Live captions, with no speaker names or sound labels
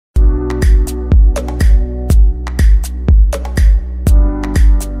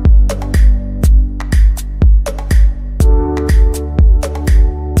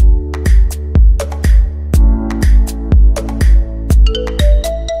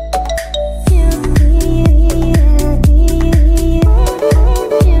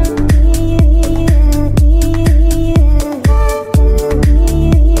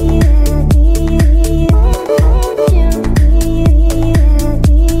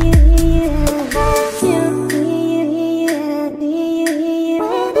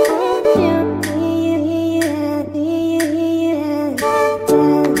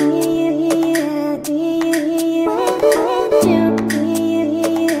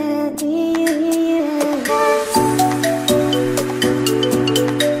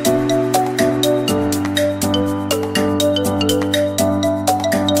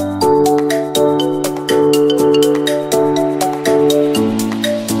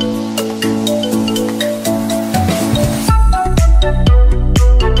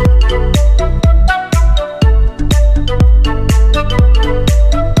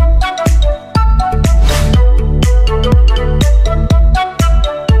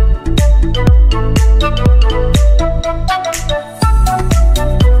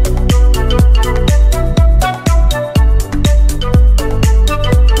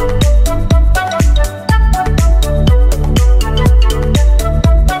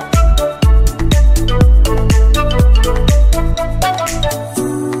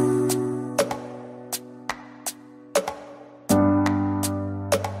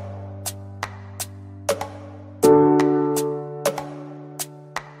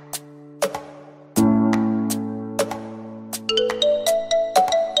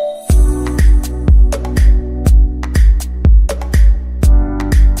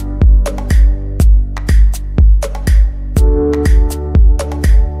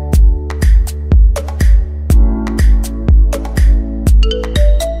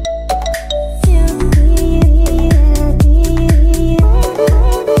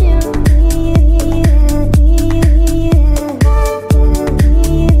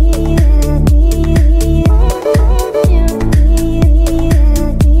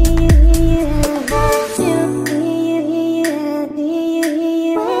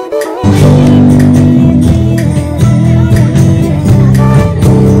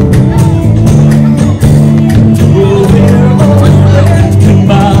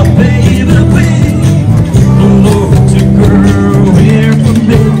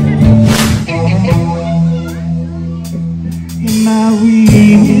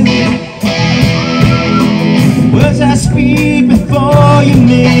I speak before you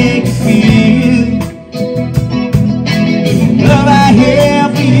make it feel. The love I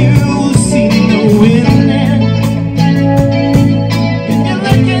have for you will see no end. And you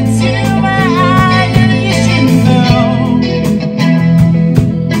look into my eyes and you should know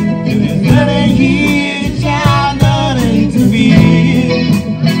there's nothing here, child, nothing to fear.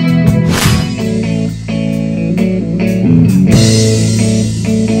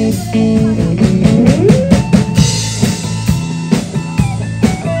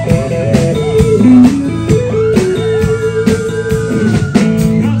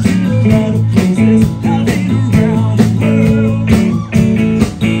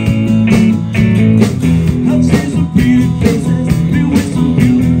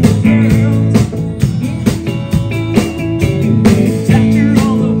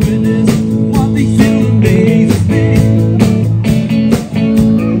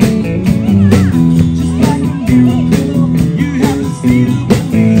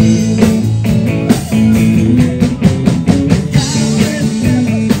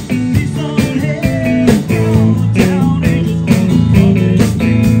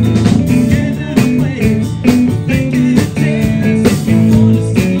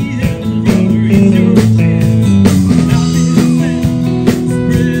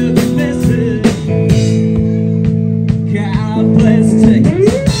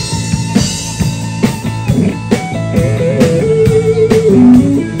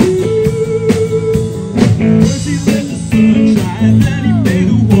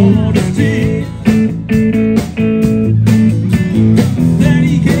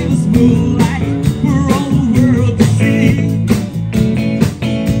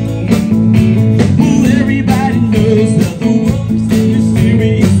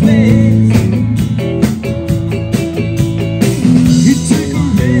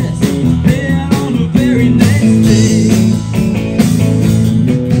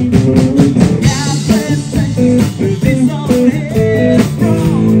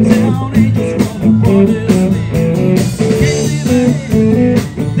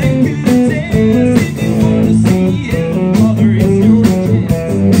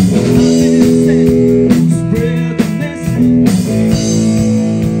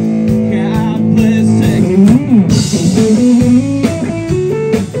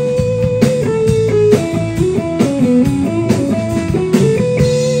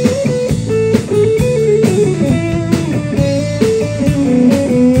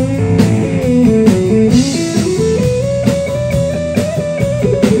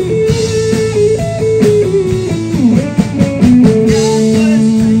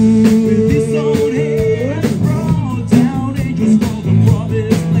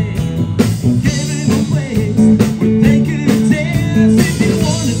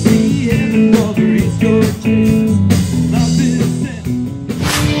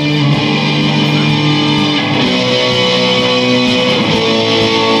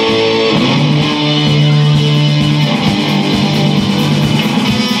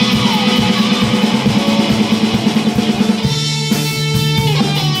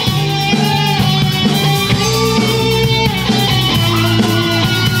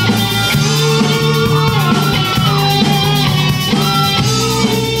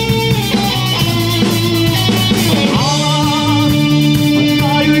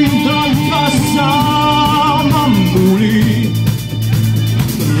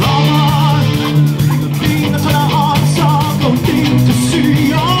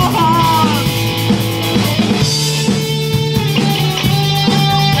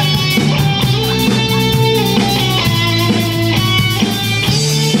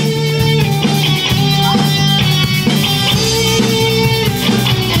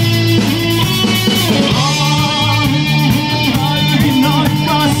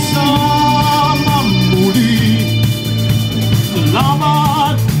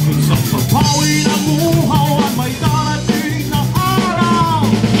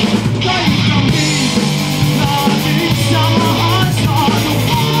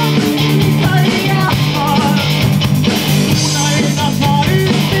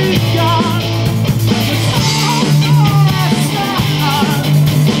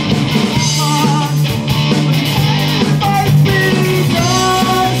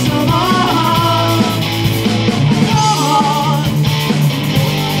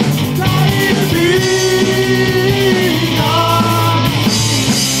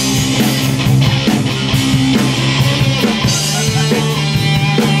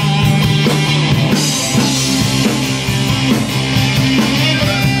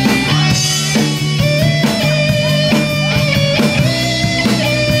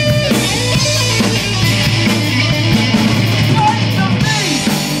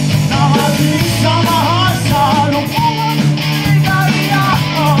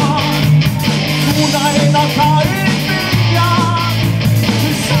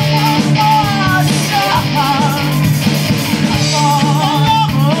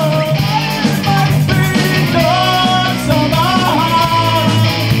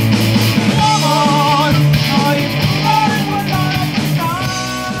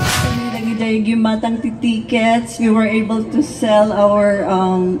 dagijay gimatang tickets. We were able to sell our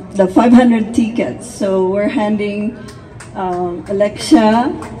the 500 tickets. So we're handing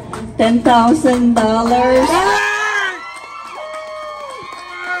Alexia $10,000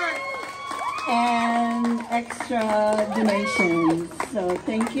 and extra donations. So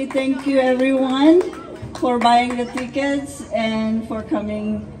thank you everyone for buying the tickets and for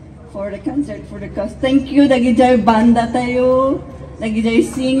coming for the concert, for the cause. Thank you, dagijay banda tayo, dagijay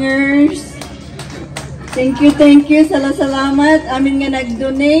singers. Thank you, salamat. Amin nga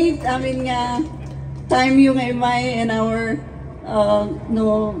nag-donate, amin nga time yung imay and our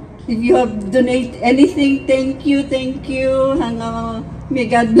no, if you have donate anything, thank you. Hanga may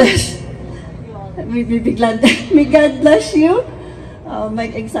God bless. May God bless you.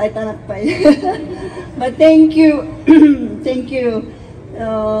 May excite anak pa. But thank you. Thank you.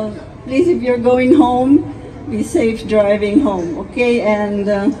 Please, if you're going home, be safe driving home, okay? And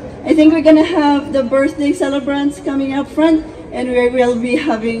I think we're gonna have the birthday celebrants coming up front, and we will be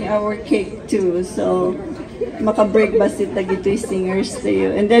having our cake too. So, maka-break basit na gito'y singers to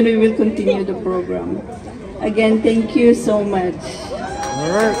you, and then we will continue the program. Again, thank you so much. All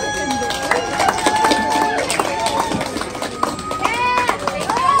right.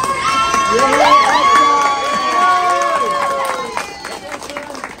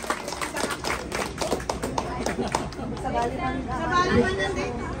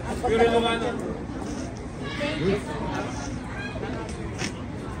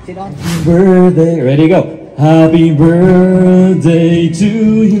 Birthday, ready, go. Happy birthday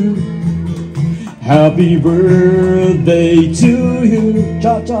to you. Happy birthday to you.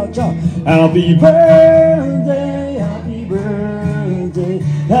 Cha cha cha. Happy birthday, happy birthday,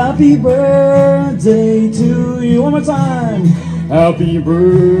 happy birthday to you. One more time. Happy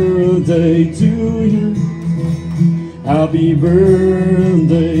birthday to you. Happy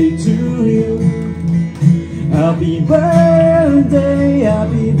birthday to you. Happy birthday,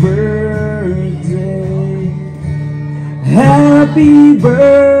 happy birthday, happy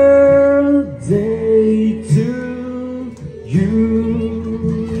birthday to you.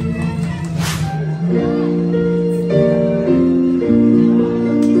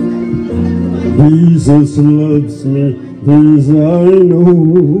 Jesus loves me, this I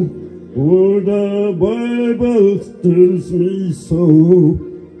know, for the Bible tells me so.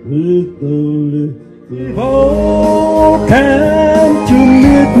 With the people came to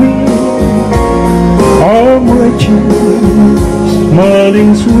meet me, I'm watching,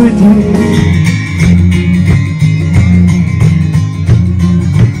 smiling sweetly.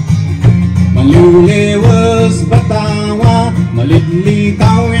 Maluliwas batawa,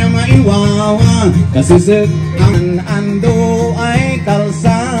 malitlitaw yung maiwawa, kasisip ang ando ay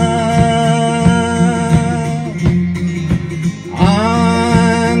kalsa.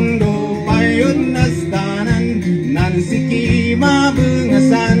 Siki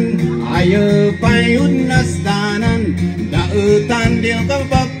mabungasan, ayo payun nasdanan, dautan dil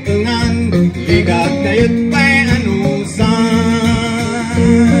kapapengan, ligat dayut pay anusan.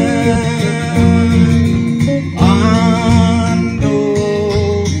 Ando,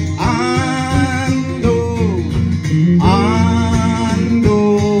 ando, ando,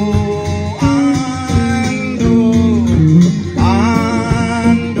 ando,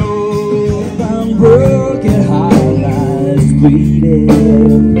 ando. I'm broken heart. Bleeding.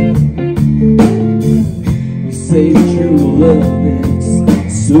 You say true love is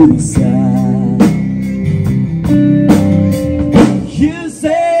suicide. You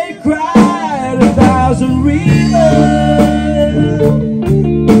say cried 1,000 rivers,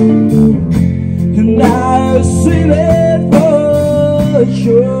 and I've seen it for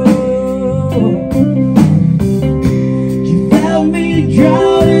sure. You found me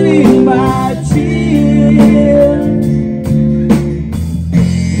drowning in my tears,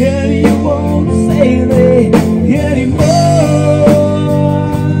 and you won't say they anymore.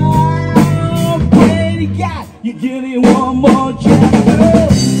 Pray to God you give me one more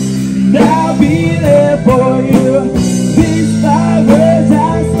chance, and I'll be there for you. These 5 words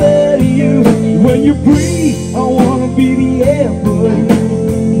I swear to you, when you breathe, I wanna be the air for you.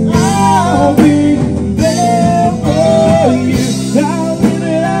 I'll be there for you. I'll live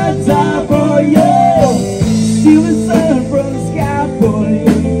it, I'll die for you. Steal the sun from the sky for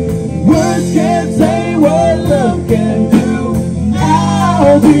you. Words can't say what love can do.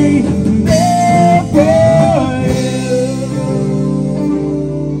 I'll be there for you.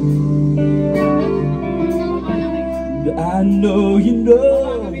 I know you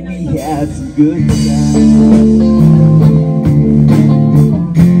know we had some good times.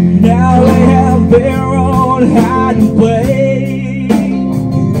 Now they have their own hiding place.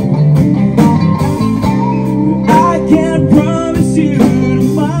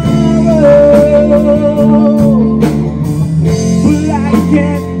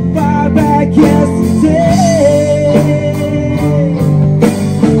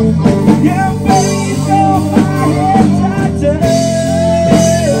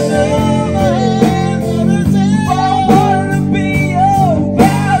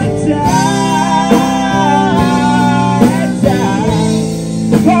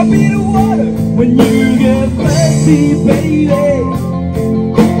 I'll be the water when you get thirsty, baby.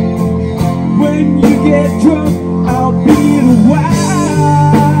 When you get drunk, I'll be the wine.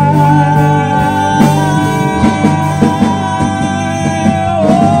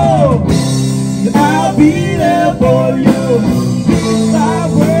 Oh, I'll be there for you. My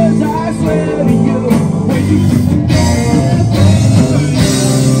words I swear to you.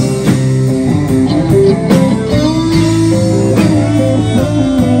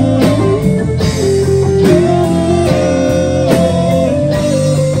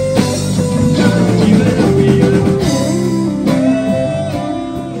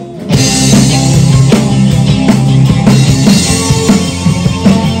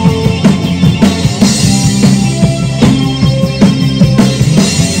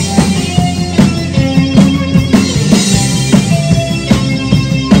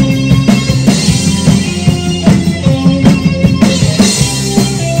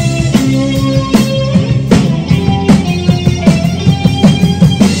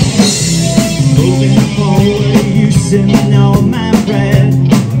 When you sitting on my bread,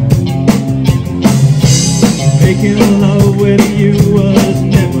 making love with you was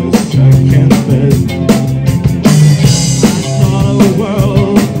never second best. I saw the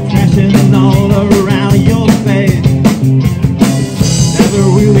world crashing all around your face, never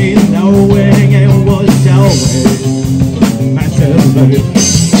really knowing it was always my celebration.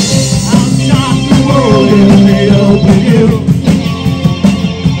 I'll stop the world in the middle with you.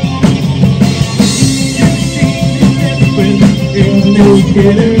 It's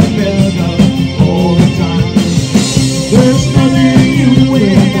getting better all the time. There's nothing you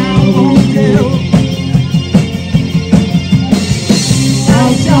and I won't do.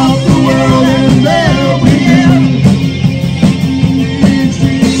 I'll stop the world and there we go. It's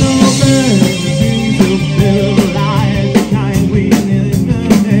no better, dreams of better lives, the kind we never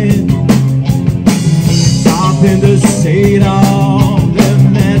had. Stop in the state of the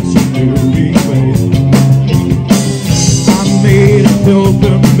imaginary ways. Made a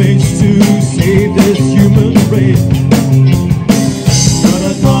pilgrimage to save this human race, but a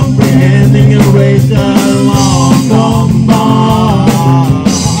comprehending erase a long gone by.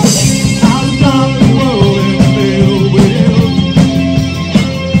 I'll stop the world and live with you.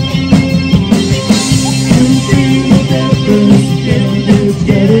 You see the difference in this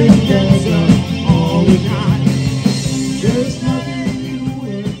getting better all the time. There's nothing you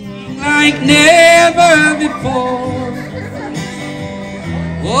will like never before.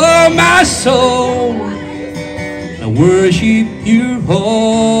 Oh, my soul, I worship your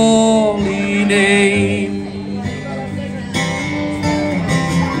holy name.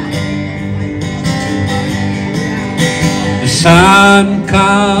 The sun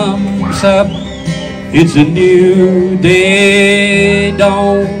comes up, it's a new day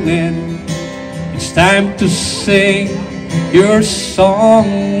dawning. It's time to sing your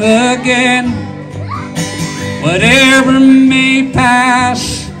song again. Whatever may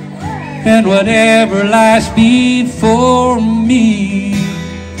pass and whatever lies before me,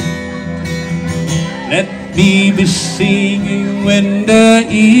 let me be singing when the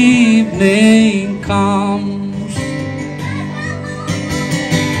evening comes.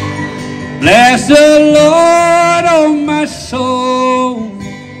 Bless the Lord, oh my soul,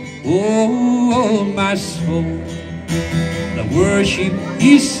 oh my soul. I worship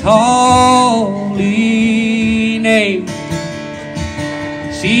His holy name.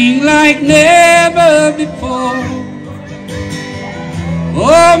 Sing like never before.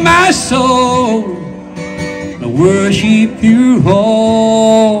 Oh, my soul, I worship your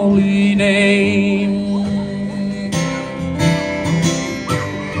holy name.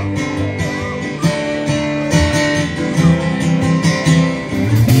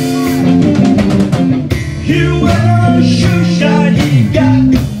 you wear a shoe shine, he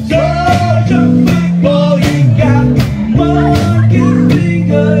got such a big ball, he got monkey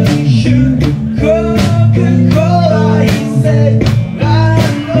finger, he shoot Coca-Cola, he said, I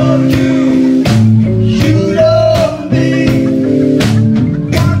love you, you love me.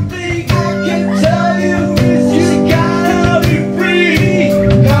 One thing I can tell you is you gotta be free.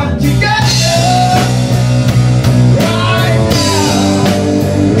 Come together right now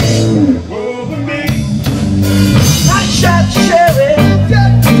over me. I shot Sherry, and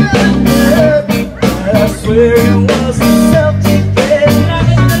I swear it was a self-defense.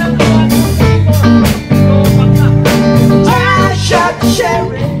 I shot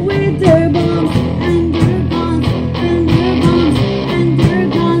Sherry with their bombs and their guns and their bombs and their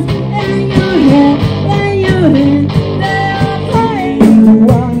guns and your head, they are playing.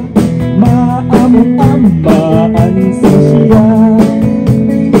 Maam ang amba ang sasya.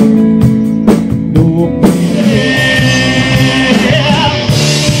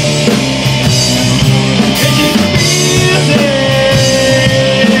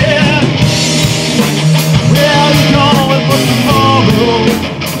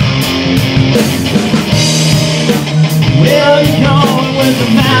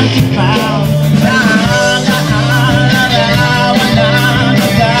 she found.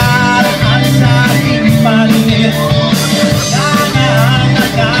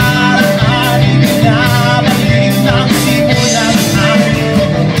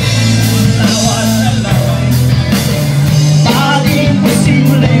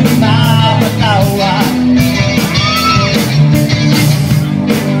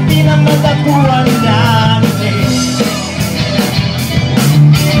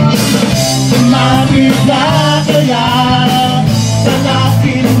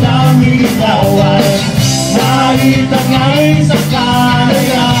 Nakita nga'y sa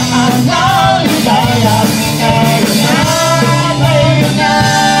kalayaan ng dagat ngayon na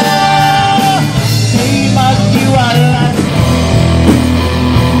di magtiwalas.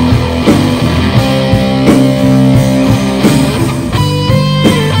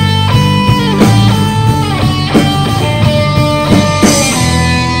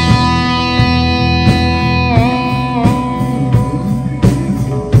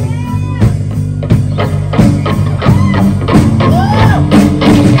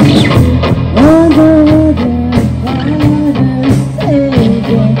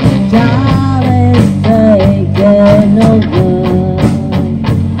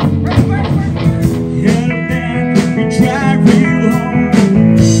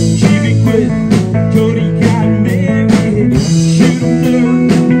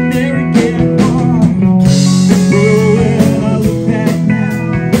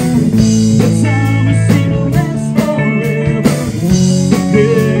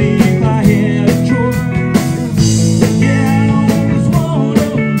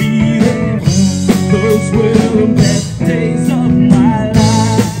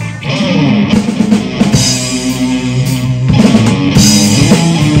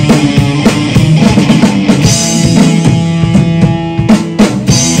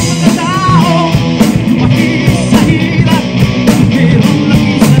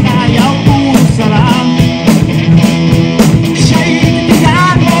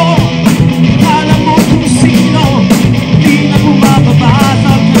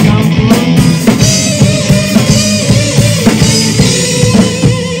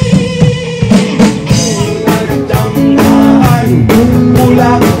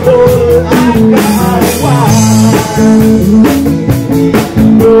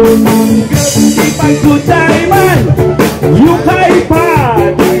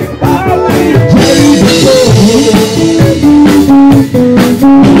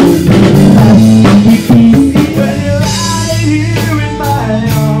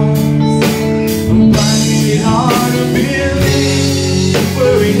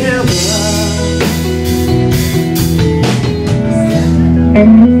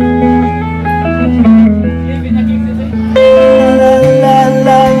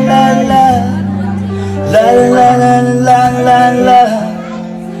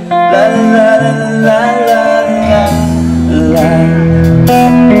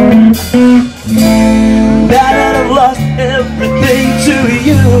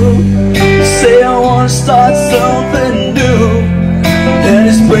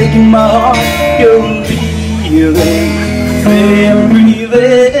 Breaking my heart, you're leaving, I'm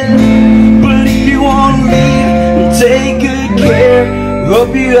breathing. But if you want to leave, take good care.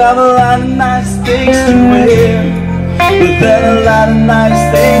 Hope you have a lot of nice things to wear, but then a lot of nice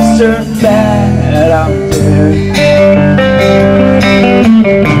things turn bad out there.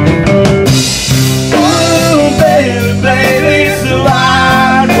 Oh baby, baby, it's a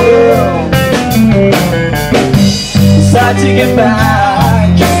wide world. It's hard to get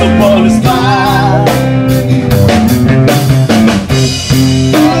back just upon a smile.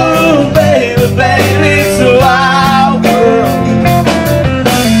 Oh baby, baby, it's a wild world.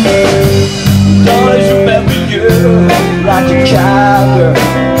 Don't always remember you like a cowgirl.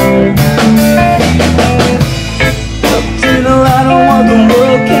 Still I don't want the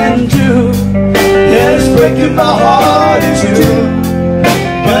world can do, and it's breaking my heart in two.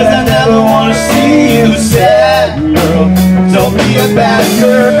 Cause I never wanna see you sad, girl. Don't be a bad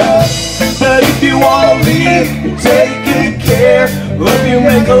girl. But if you wanna leave, take good care. Hope you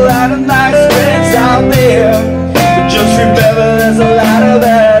make a lot of nice friends out there. But just remember there's a lot of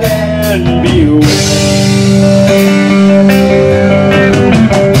that and beware.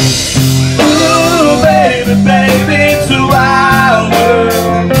 Ooh, baby, baby, it's a wild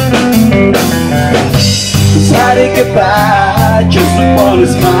world. It's hard to get by just upon a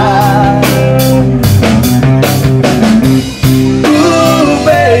smile.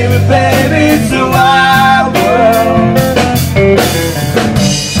 Baby, it's a wild world.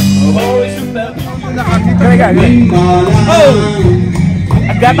 I've always remembered you.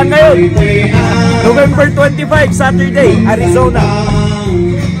 Bigatan ngayon. November 25, Saturday, Arizona.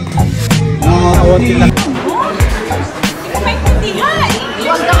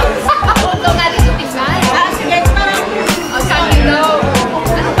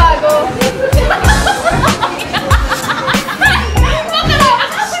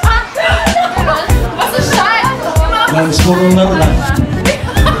 Nang score na